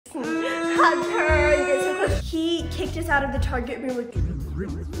hug her and get so close. He kicked us out of the Target and we were like, Lloyd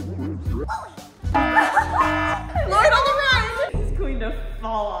on the run! He's going to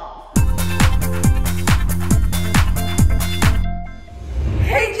fall off.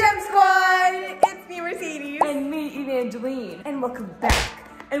 Hey Gem Squad! It's me, Mercedes. And me, Evangeline. And welcome back.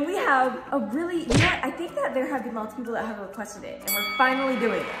 And we have a really, you know what? I think that there have been lots of people that have requested it, and we're finally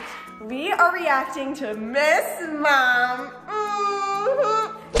doing it. We are reacting to Miss Mom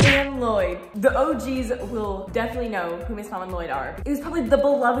and Lloyd. The OGs will definitely know who Miss Mom and Lloyd are. It was probably the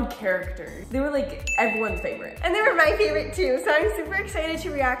beloved characters. They were like everyone's favorite. And they were my favorite too, so I'm super excited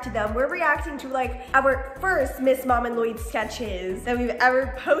to react to them. We're reacting to like our first Miss Mom and Lloyd sketches that we've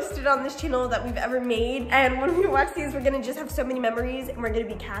ever posted on this channel, that we've ever made. And when we watch these, we're gonna just have so many memories and we're gonna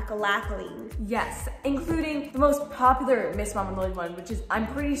be cackle-lackling. Yes, including the most popular Miss Mom and Lloyd one, which is, I'm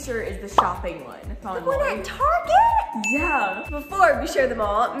pretty sure, is the shopping one. The one at Target? Yeah. Before we share them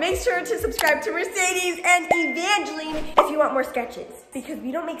all, make sure to subscribe to Mercedes and Evangeline if you want more sketches, because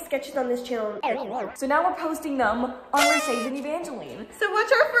we don't make sketches on this channel anymore. So now we're posting them on Mercedes and Evangeline. So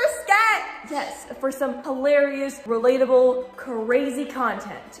what's our first sketch? Yes, for some hilarious, relatable, crazy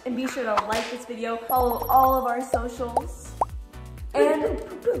content. And be sure to like this video, follow all of our socials, and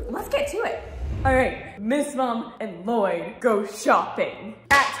let's get to it. All right, Miss Mom and Lloyd go shopping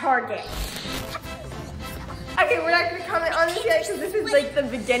at Target. Okay, we're not gonna comment on this yet because this is like the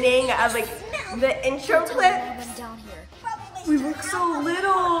beginning of like the intro clip. We look so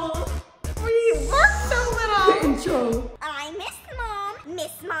little. We look so little. The intro. I'm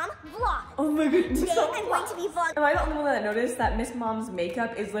Miss Mom Vlog. Oh my goodness. Today I'm going to be vlogging. Am I the only one that noticed that Miss Mom's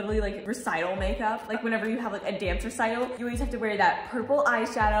makeup is literally like recital makeup? Like whenever you have like a dance recital, you always have to wear that purple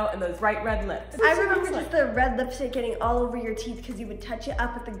eyeshadow and those bright red lips. I remember just the red lipstick getting all over your teeth because you would touch it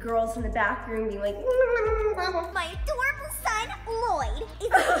up with the girls in the back room being like, my adorable son, Lloyd, is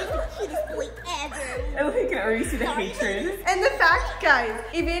the cutest boy ever. I can already see the hatred. And the fact, guys,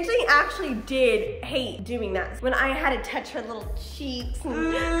 Evangeline actually did hate doing that. When I had to touch her little cheeks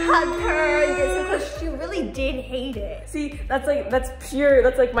and hug her and get so close, she really did hate it. See, that's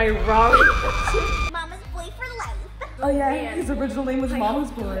like my raw. Mama's boy for life. Oh yeah, his original name was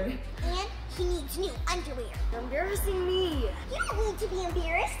Mama's Boy. And he needs new underwear. Embarrassing me. You don't need to be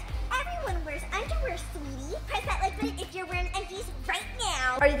embarrassed. Everyone wears underwear, sweetie. Press that like button if you're wearing undies right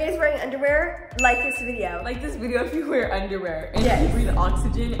now. Are you guys wearing underwear? Like this video. Like this video if you wear underwear and yes. you breathe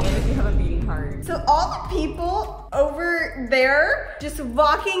oxygen and if you have a beating heart. So all the people over there just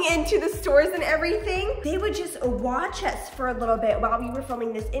walking into the stores and everything, they would just watch us for a little bit while we were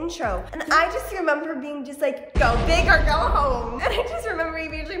filming this intro. And I just remember being just like, go big or go home. And I just remember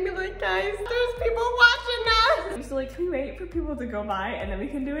Evangeline being like, guys, there's people watching us. So like, can we wait for people to go by and then we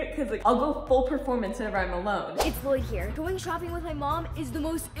can do it? Cause like, I'll go full performance whenever I'm alone. It's Lloyd here. Going shopping with my mom is the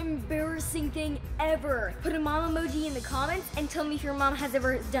most embarrassing thing ever. Put a mom emoji in the comments and tell me if your mom has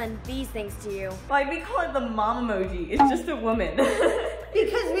ever done these things to you. Why we call it the mom emoji? It's just a woman.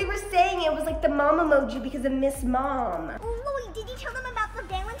 Because we were saying it was like the mom emoji because of Miss Mom. Lloyd, did you tell them about the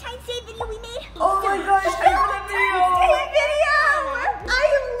Valentine's Day video we made? Oh my gosh, I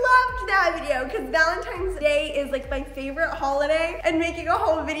loved that video because Valentine's Day is like my favorite holiday, and making a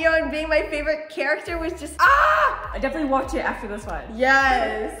whole video and being my favorite character was just I definitely watch it after this one.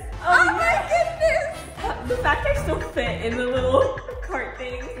 Yes. Oh my goodness. The fact I still fit in the little cart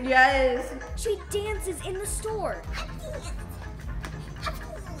thing. Yes. She dances in the store.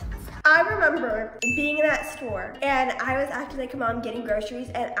 I remember being in that store and I was acting like a mom getting groceries,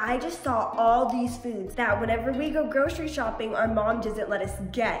 and I just saw all these foods that whenever we go grocery shopping, our mom doesn't let us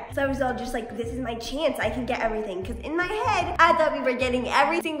get. So I was all just like, this is my chance, I can get everything. Because in my head, I thought we were getting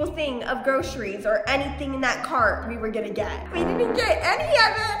every single thing of groceries or anything in that cart we were gonna get. We didn't get any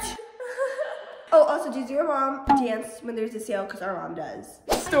of it. Oh, also, does your mom dance when there's a sale? Because our mom does.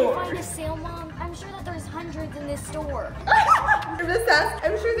 Store. I find a sale, Mom. I'm sure that there's hundreds in this store.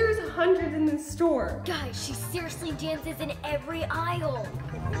 I'm sure there's hundreds in this store. Guys, she seriously dances in every aisle.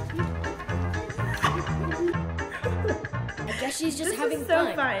 I guess she's just having so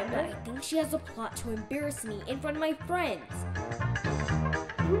fun. fun. But I think she has a plot to embarrass me in front of my friends.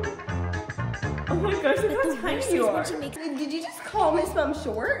 Oh my gosh, look how tiny you are. Did you just call Miss Mom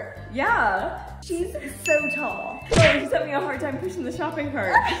short? Yeah. She's so tall. Oh, she's having a hard time pushing the shopping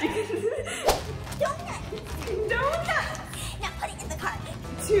cart. Donuts! Now put it in the cart.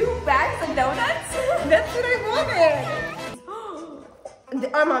 2 bags of donuts? That's what I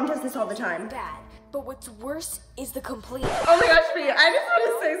wanted. Our mom does this all the time. Bad. But what's worse is the complaint. Oh my gosh, me, I just want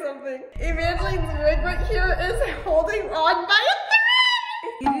to say something. Evangeline's wig right here is holding on by a thread.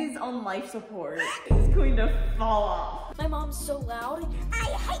 It is on life support. It's going to fall off. My mom's so loud. I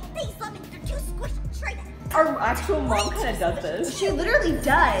hate these lemon Our actual mom kind of does this. She literally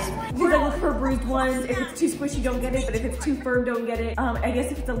does. She's like, look for bruised ones. If it's too squishy, don't get it. But if it's too firm, don't get it. I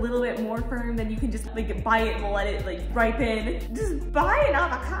guess if it's a little bit more firm, then you can just like buy it and let it like ripen. Just buy an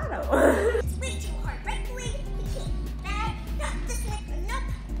avocado. It's way too hard, right, Lloyd? We can't. Not this one.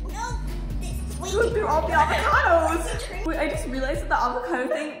 No. This is way Look too through all hard. the avocados. Wait, I just realized that the avocado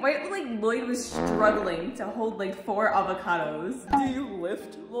thing might look like Lloyd was struggling to hold like 4 avocados. Do you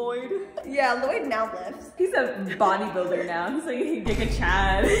lift, Lloyd? Yeah, Lloyd now lifts. He's a bodybuilder now. He's like Giga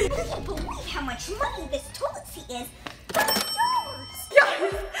Chad. I can't believe how much money this toilet seat is. That's yours.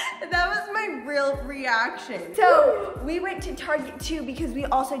 Yes, that was my real reaction. So we went to Target too because we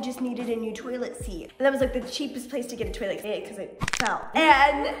also just needed a new toilet seat. And that was like the cheapest place to get a toilet seat because it fell.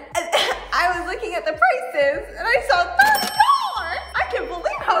 And I was looking at the prices and I saw $30. I can't believe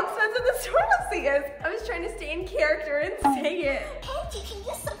how expensive this toilet seat is. I was trying to stay in character and say it. And you can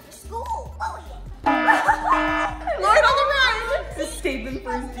use some for school. Oh, Lloyd on the run. Just save them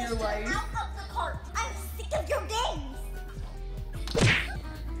for his dear life. Out of the cart. I'm sick of your games.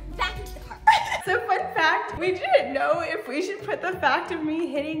 Back into the cart. So fun fact, we didn't know if we should put the fact of me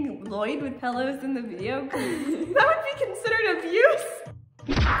hitting Lloyd with pillows in the video. That would be considered abuse.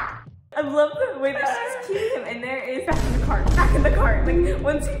 I love the way that she's keeping him in there is back in the cart, back in the cart. Like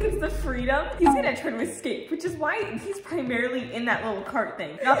once he gets the freedom, he's gonna try to escape, which is why he's primarily in that little cart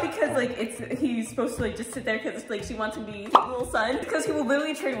thing. Not because like he's supposed to like just sit there because like she wants him to be a cute little son, because he will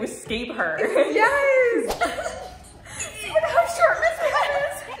literally try to escape her. Yes! See how short Miss Mom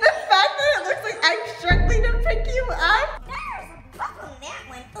is? The fact that it looks like I'm struggling to pick you up. There's a buckle on that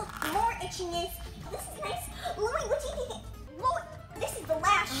one. Oh, more itchiness. This is nice. Lloyd, what do you think? Lloyd, this is the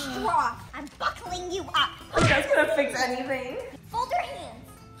last straw. I'm buckling you up. Like that's gonna fix anything. Fold your hands.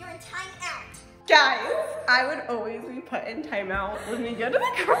 You're in timeout. Guys, I would always be put in timeout when we go to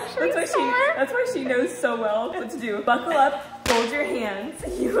the grocery store. That's why she knows so well what to do. Buckle up, fold your hands.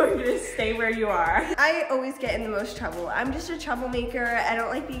 You are gonna stay where you are. I always get in the most trouble. I'm just a troublemaker. I don't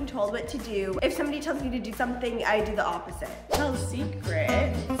like being told what to do. If somebody tells me to do something, I do the opposite. No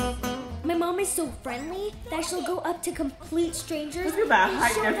secret. My mom is so friendly that she'll go up to complete strangers Look at that and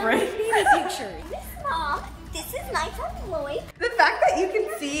height show them difference. baby pictures. Miss Mom, this is nice on Lloyd. The fact that you can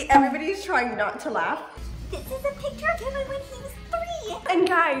see everybody's trying not to laugh. This is a picture of him when he was 3. And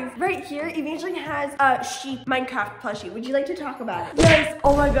guys, right here, Evangeline has a sheep Minecraft plushie. Would you like to talk about it? Yes,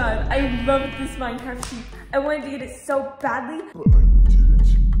 oh my god, I love this Minecraft sheep. I wanted to get it so badly. But I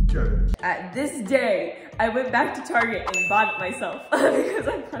didn't get it. At this day, I went back to Target and bought it myself because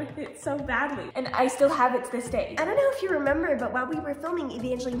I wanted it so badly. And I still have it to this day. I don't know if you remember, but while we were filming,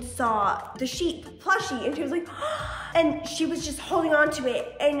 Evangeline saw the sheep plushie and she was like, and she was just holding on to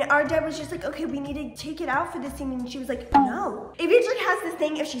it. And our dad was just like, okay, we need to take it out for this scene. And she was like, no. Evangeline has this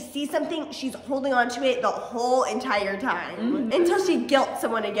thing, if she sees something, she's holding on to it the whole entire time until she guilts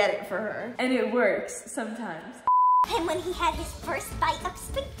someone to get it for her. And it works sometimes. And when he had his first bite of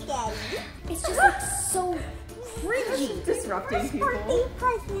spaghetti. It's just like so cringy. Disrupting First people. birthday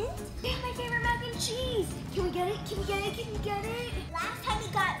present. It's my favorite mac and cheese. Can we get it? Can we get it? Can we get it? Last time we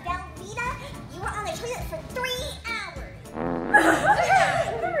got Velveeta, you were on the toilet for 3 hours.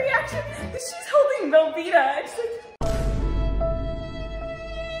 The reaction, she's holding Velveeta. It's like,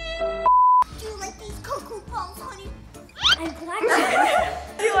 Do you like these cocoa balls, honey? I'm glad you like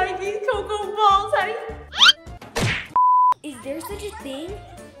them. You like these cocoa balls, honey? Is there such a thing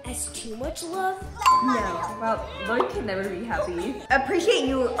as too much love? No. well, Lloyd can never be happy. Appreciate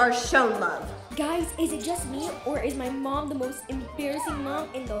you are shown love. Guys, is it just me or is my mom the most embarrassing mom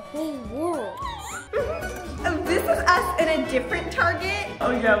in the whole world? This is us in a different Target.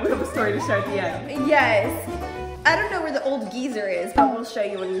 Oh yeah, we have a story to share at the end. Yes. I don't know where the old geezer is, but we'll show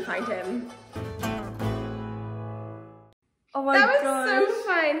you when we find him. Oh my That was gosh. so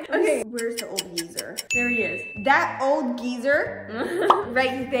fun. Okay, where's the old geezer? There he is. That old geezer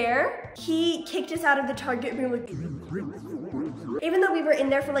right there, he kicked us out of the Target. We were like, even though we were in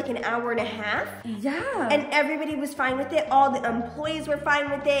there for like an hour and a half, Yeah. and everybody was fine with it. All the employees were fine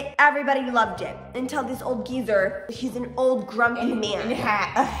with it. Everybody loved it. Until this old geezer, he's an old grumpy man. a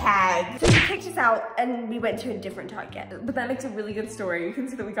hag. So he kicked us out and we went to a different Target. But that makes a really good story. You can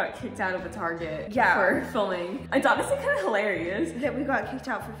see that we got kicked out of a Target Yeah. for filming. It's honestly kind of hilarious. That we got kicked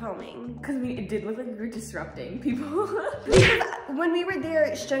out for filming. Because it did look like we were disrupting people. Because when we were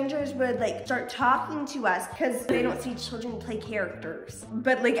there, strangers would like start talking to us because they don't see children play characters.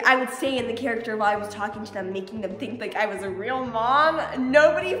 But like I would stay in the character while I was talking to them, making them think like I was a real mom.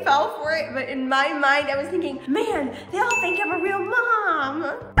 Nobody fell for it, but in my mind I was thinking, man, they all think I'm a real mom.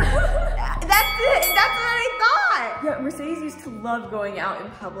 That's it. That's what I thought. Yeah, Mercedes used to love going out in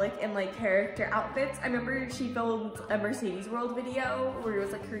public in like character outfits. I remember she filmed a Mercedes World video where it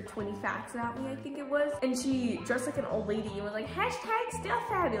was like her 20 facts about me, I think it was. And she dressed like an old lady and was like, hashtag still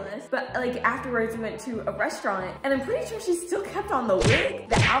fabulous. But like afterwards we went to a restaurant and I'm pretty sure she still kept on the wig,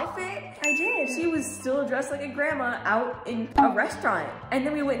 the outfit. I did. She was still dressed like a grandma out in a restaurant. And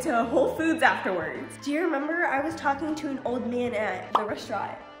then we went to Whole Foods afterwards. Do you remember I was talking to an old man at the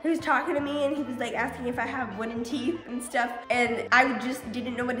restaurant? He was talking to me and he was like asking if I have wooden teeth and stuff. And I just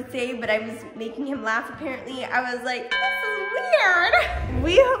didn't know what to say, but I was making him laugh apparently. I was like, this is weird.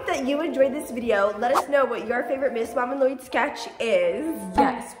 We hope that you enjoyed this video. Let us know what your favorite Miss Mom and Lloyd sketch is.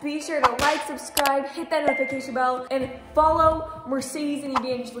 Yes, be sure to like, subscribe, hit that notification bell, and follow Mercedes and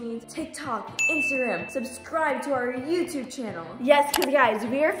Evangeline's TikTok, Instagram. Subscribe to our YouTube channel. Yes, because guys,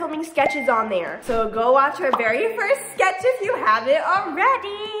 we are filming sketches on there. So go watch our very first sketch if you haven't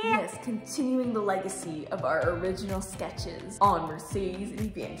already. Yes, continuing the legacy of our original sketches on Mercedes and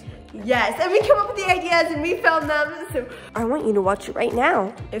Evangeline. Yes, and we come up with the ideas and we film them. So I want you to watch it right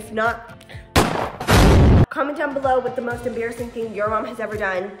now. If not, comment down below what the most embarrassing thing your mom has ever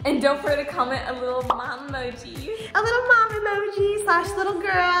done. And don't forget to comment a little mom emoji. A little mom emoji / little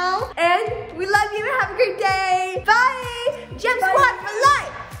girl. And we love you and have a great day. Bye. Gems.